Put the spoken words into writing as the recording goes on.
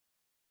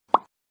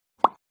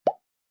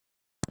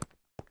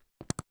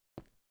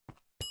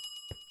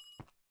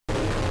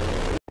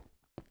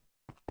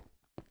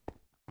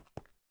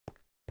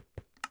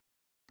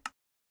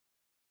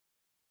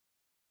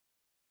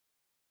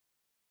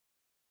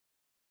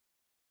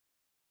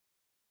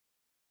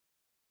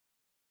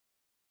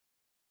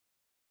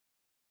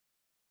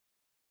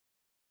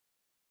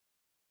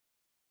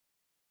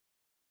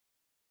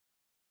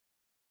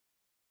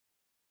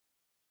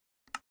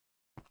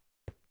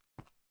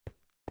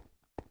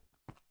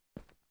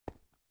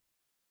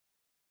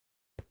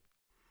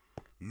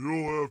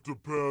You'll have to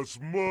pass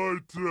my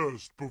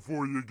test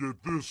before you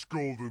get this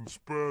golden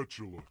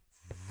spatula.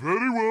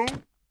 Very well.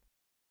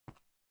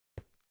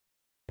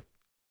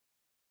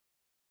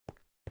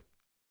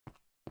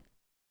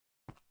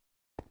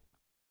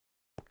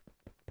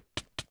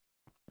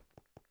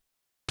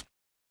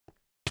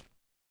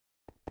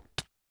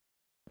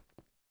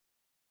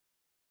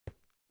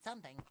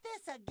 Something.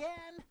 This again?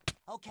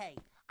 Okay,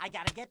 I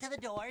gotta get to the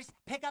doors,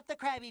 pick up the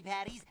Krabby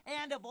Patties,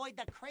 and avoid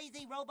the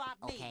crazy robot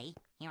me. Okay,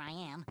 here I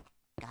am.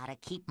 Gotta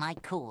keep my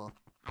cool.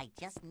 I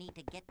just need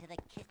to get to the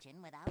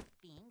kitchen without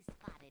being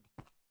spotted.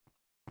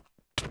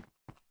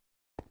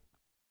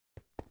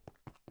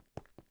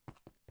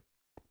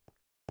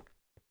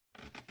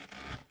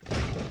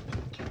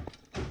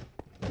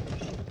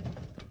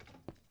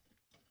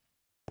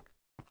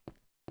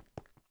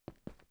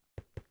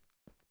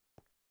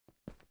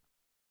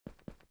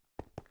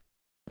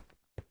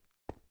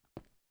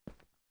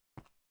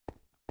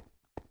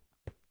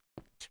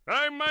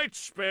 I might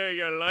spare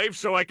your life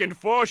so I can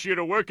force you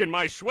to work in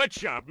my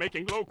sweatshop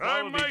making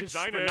low-quality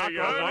designer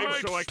knockoff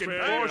life so I can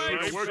force you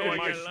to work in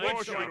my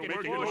sweatshop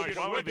making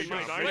low-quality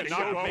designer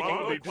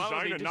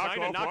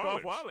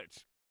knockoff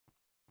wallets.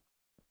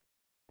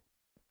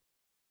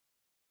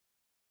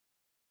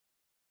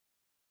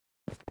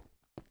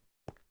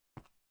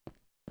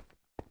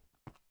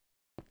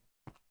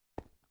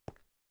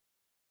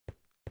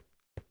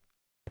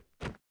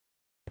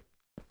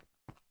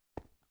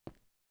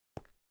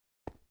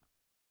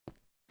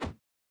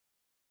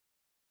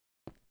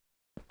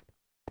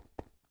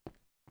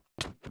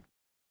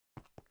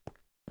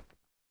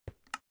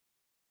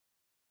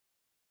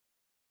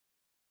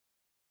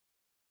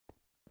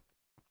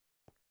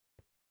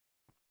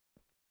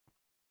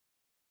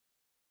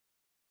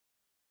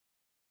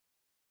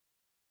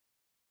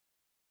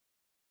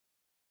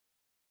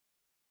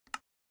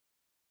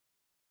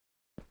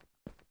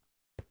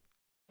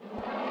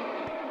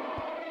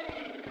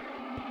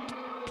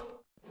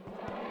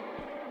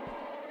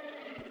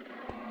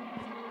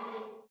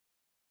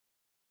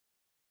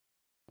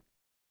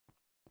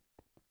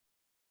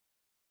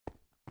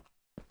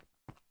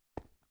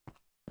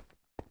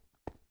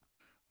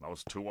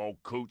 Those two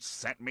old coots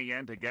sent me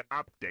in to get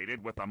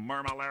updated with the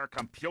Murmalaire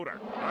computer.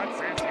 But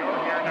since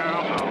you're here now,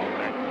 I'll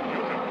let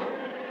you do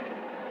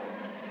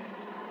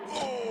it.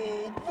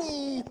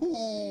 Oh,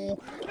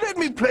 boo-hoo! Let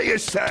me play a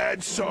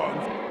sad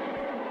song.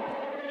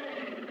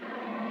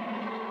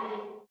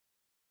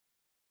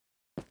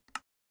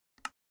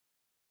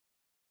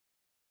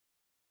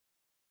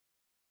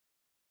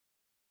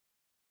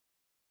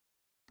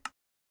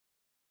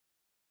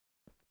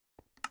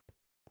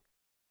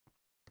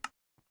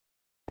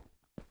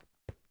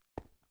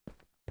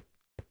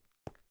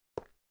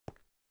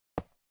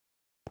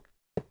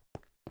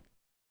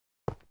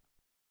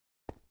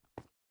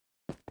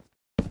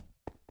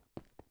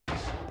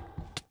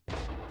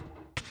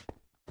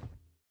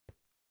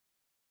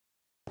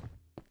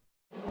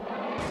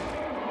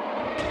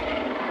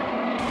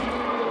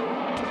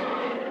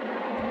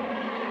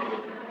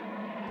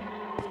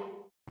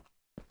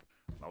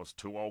 Those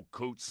two old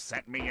coots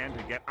sent me in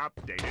to get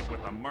updated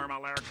with the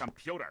Murmalaire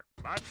computer.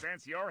 But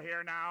since you're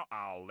here now,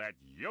 I'll let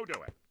you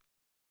do it.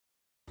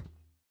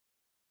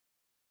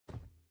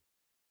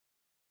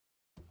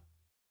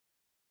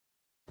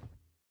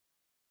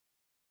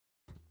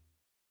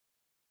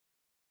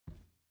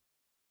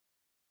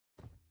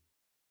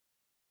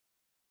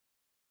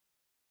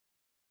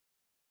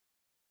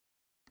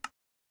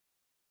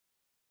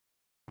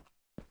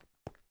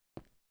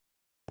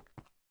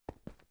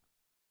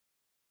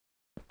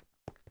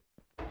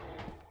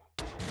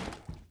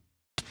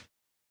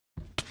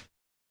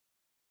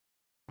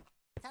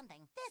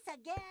 Something. This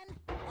again?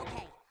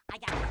 Okay, I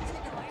gotta reach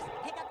the doors,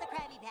 pick up the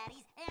Krabby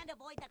Patties, and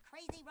avoid the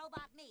crazy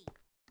robot me.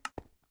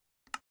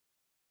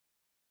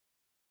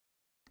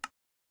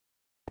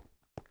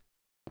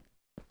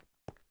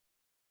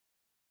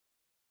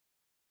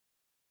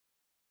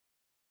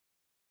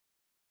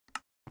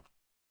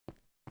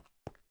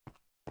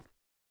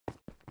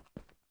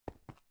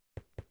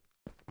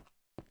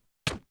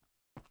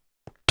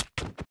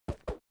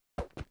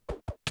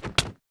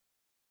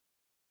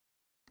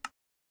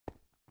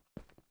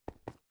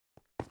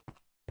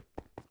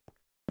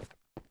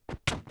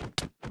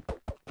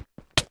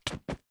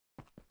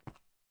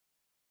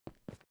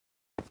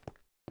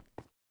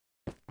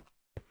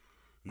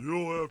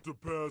 You'll have to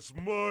pass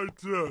my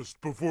test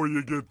before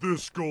you get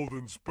this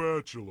golden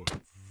spatula.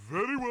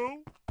 Very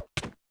well.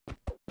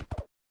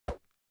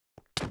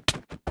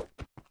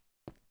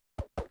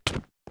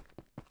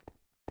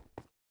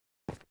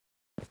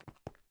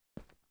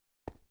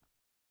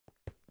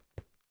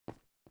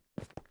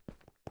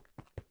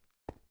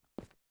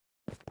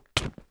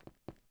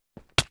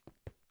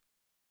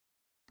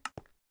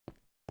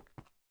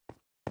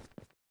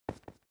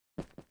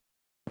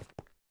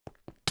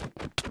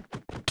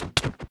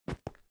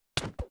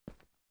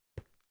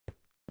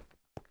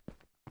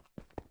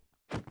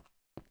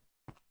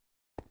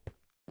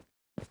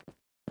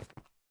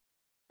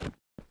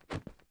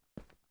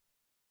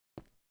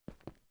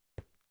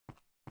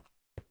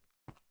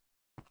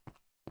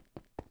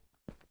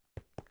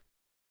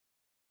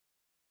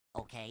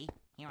 Okay,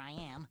 here I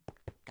am.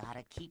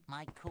 Gotta keep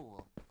my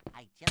cool.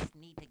 I just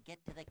need to get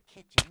to the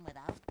kitchen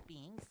without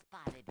being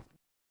spotted.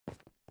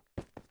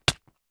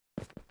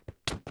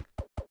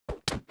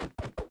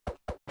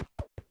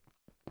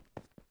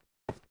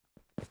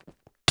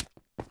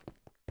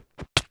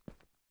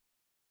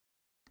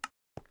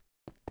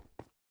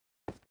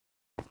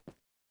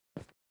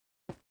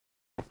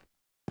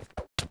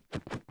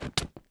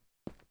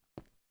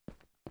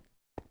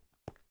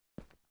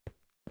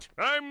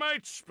 I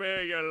might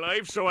spare your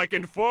life so I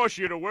can force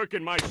you to work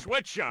in my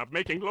sweatshop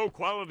making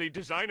low-quality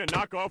designer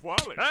knockoff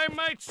wallets. I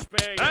might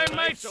spare your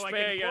life so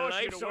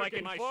I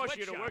can force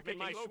you to work in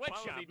my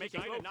sweatshop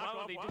making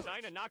low-quality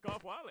designer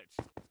knockoff wallets.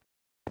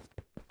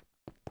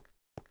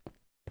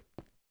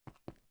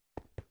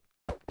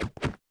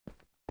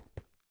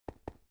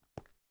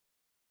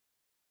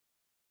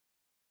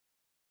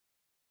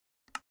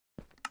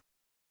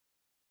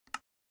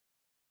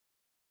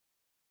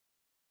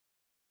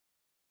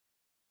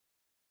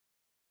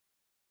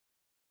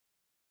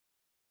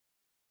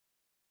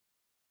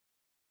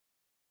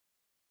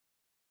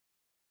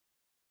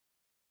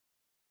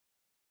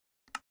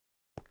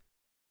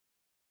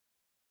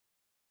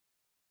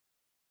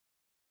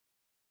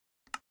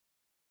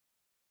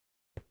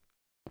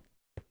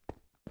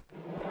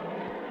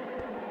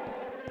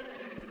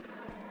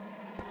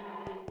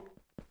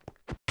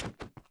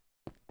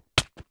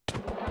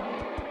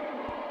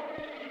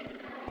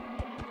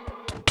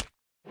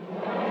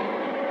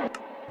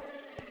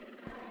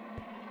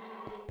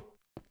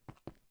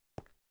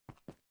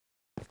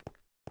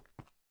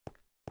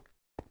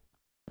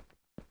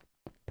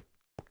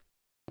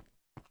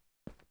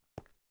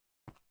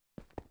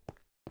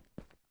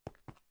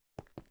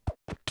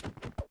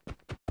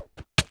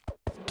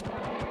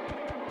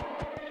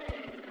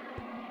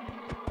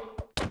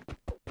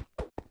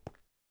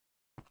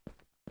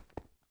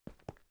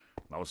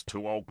 Those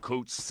two old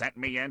coots sent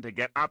me in to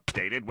get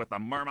updated with the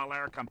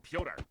Murmalaire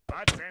computer.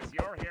 But since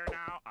you're here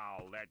now,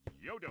 I'll let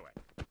you do it.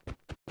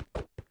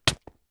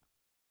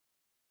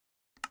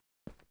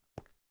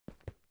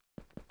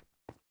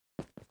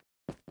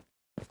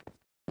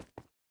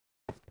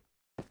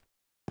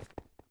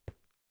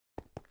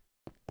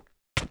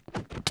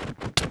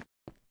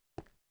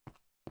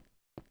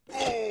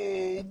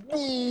 Oh,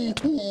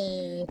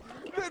 boo-hoo!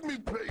 Let me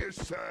play a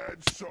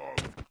sad song.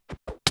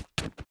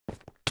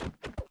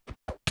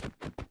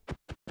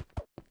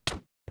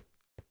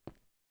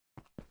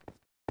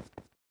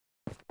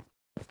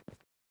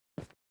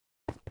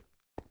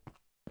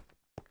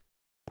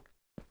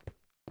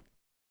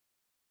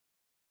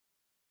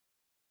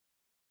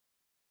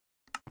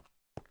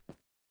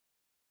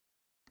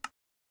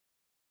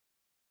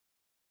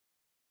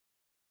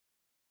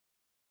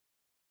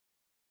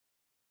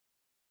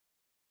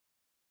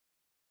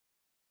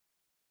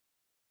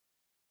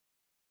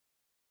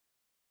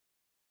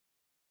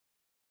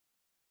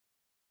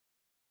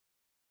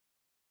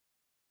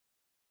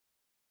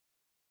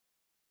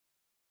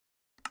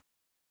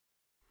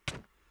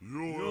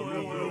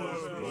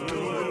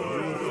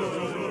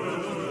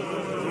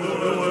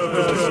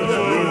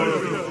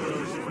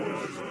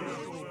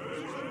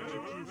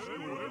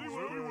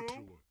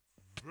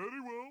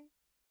 Very well.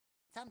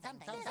 Something.